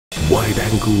Wide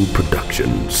Angle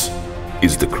Productions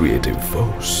is the creative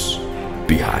force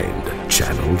behind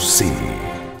Channel C.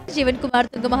 Jeevan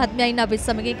Kumaratunga මහත්මයා ඉන්න අපිත්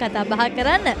සමගින් කතා බහ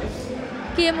කරන්න.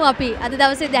 කියමු අපි අද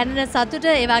දවසේ දැනෙන සතුට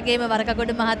ඒ වගේම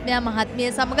වරකගොඩ මහත්මයා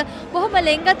මහත්මිය සමග බොහොම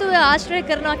ලෙන්ගතුව ආශ්‍රය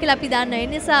කරනවා කියලා අපි දන්නවා. ඒ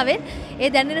නිසාවෙන්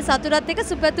ඒ දැනෙන සතුටත් එක්ක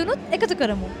සුපතුනුත් එකතු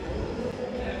කරමු.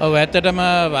 ඔව් ඇත්තටම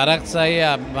වරක්සය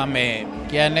මම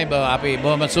කියන්නේ අපි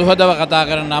බොහොම සුහදව කතා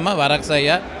කරන නම වරක්සය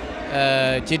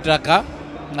චිත්‍රකා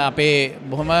අපේ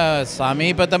බොහොම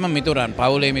සමීපතම මිතුරන්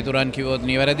පවුලේ මිතුරන් කිව්වොත්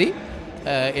නිවැරදි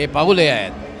ඒ පවුලේ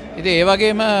අයත්. ඉතින් ඒ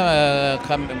වගේම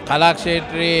කලා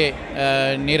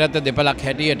ක්ෂේත්‍රයේ නිරත දෙපළක්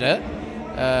හැටියට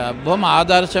බොහොම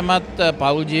ආදර්ශමත්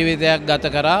පවුල් ජීවිතයක්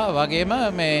ගත කරා වගේම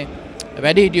මේ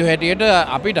වැඩිහිටියෝ හැටියට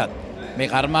අපිටත්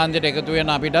මේ කර්මාන්තයට එකතු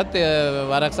වෙන අපිටත්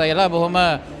වරක්සයලා බොහොම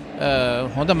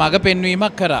හොඳ මඟ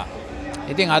පෙන්වීමක් කරා.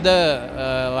 ඉතින් අද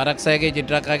වරක්සයගේ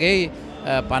චිත්‍රකගේ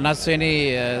 50 වෙනි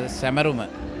සැමරුම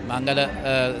මංගල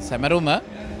සැමරුම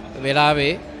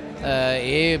වෙලාවේ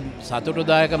ඒ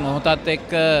සතුටුදායක මොහොතත්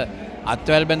එක්ක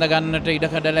අත්වැල් බැඳ ගන්නට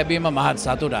ඉඩකඩ ලැබීම මහත්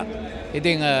සතුටක්.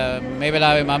 ඉතින් මේ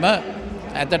වෙලාවේ මම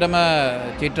ඇත්තටම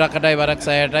චිත්‍රකටයි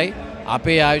වරක්සයටයි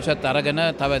අපේ ආයුෂත් අරගෙන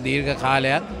තව දීර්ඝ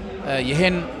කාලයක්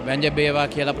යෙහෙන් වැංජබේවා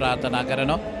කියලා ප්‍රාර්ථනා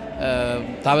කරනවා.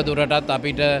 තව දුරටත්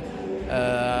අපිට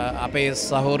අපේ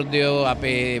සහෘදයෝ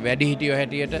අපේ වැඩිහිටියෝ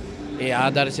හැටියට ඒ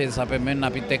ආදර්ශය සපෙමින්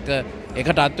අපිත් එක්ක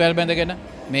එකට අත්වැල් බැඳගෙන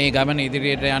මේ ගමන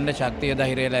ඉදිරියට යන්න ශක්තිය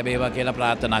ධෛර්යය ලැබේවා කියලා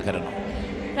ප්‍රාර්ථනා කරනවා.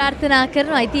 ප්‍රාර්ථනා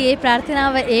කරනවා. ඉතින් මේ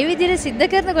ප්‍රාර්ථනාව ඒ විදිහට සිද්ධ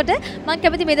කරනකොට මම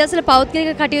කැමති මේ දවස්වල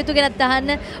පෞද්ගලික කටයුතු ගැනත් අහන්න.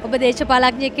 ඔබ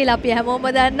දේශපාලඥයෙක් කියලා අපි හැමෝම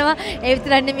දන්නවා. ඒ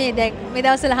විතරක් නෙමෙයි දැන් මේ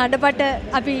දවස්වල හඬපට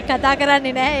අපි කතා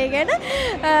කරන්නේ නැහැ. ඒ ගැන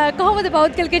කොහොමද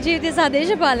පෞද්ගලික ජීවිතය සහ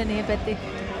දේශපාලනයේ පැත්තේ?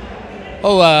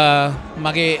 ඔව්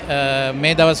මගේ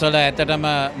මේ දවස්වල ඇත්තටම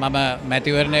මම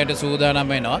මැතිවරණයට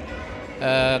සූදානම් වෙනවා.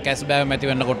 කැස්බෑව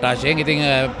මැතිවරණ කොට්ටාශයෙන්. ඉතින්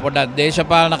පොඩ්ඩක්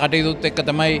දේශපාලන කටයුතුත් එක්ක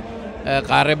තමයි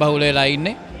කාර්යබහුල වෙලා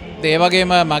ඉන්නේ. ඒ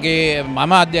වගේම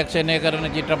මම අධ්‍යක්ෂණය කරන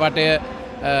චිත්‍රපටය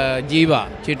ජීවා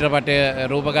චිත්‍රපටය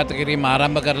රූපගත කිරීම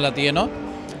ආරම්භ කරලා තියෙනවා.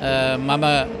 මම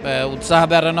උත්සාහ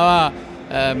දරනවා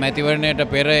මැතිවරණයට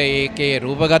පෙර ඒකේ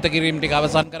රූපගත කිරීම ටික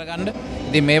අවසන් කරගන්න.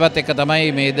 ඉතින් මේවත් එක්ක තමයි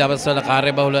මේ දවස්වල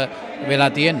කාර්යබහුල වෙලා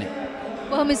තියෙන්නේ.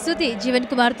 බොහොම ස්තුතියි ජීවන්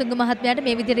කුමාරතුංග මහත්මයාට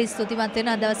මේ විදිහට ස්තුතිවන්ත වෙන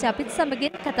අද දවසේ අපිත්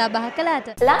සමගින් කතා බහ කළාට.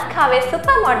 ලංකාවේ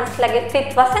සුපර් මොඩල්ස් ලගේ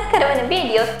සිත් වසන් කරන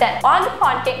වීඩියෝස් දැන් on the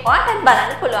phone එකෙන් ඔයාලට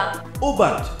බලන්න පුළුවන්.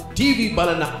 ඔබත් TV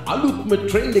බලන අලුත්ම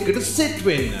ට්‍රෙන්ඩ් එකට සෙට්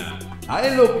වෙන්න.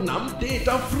 dialog නම්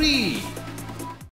data free.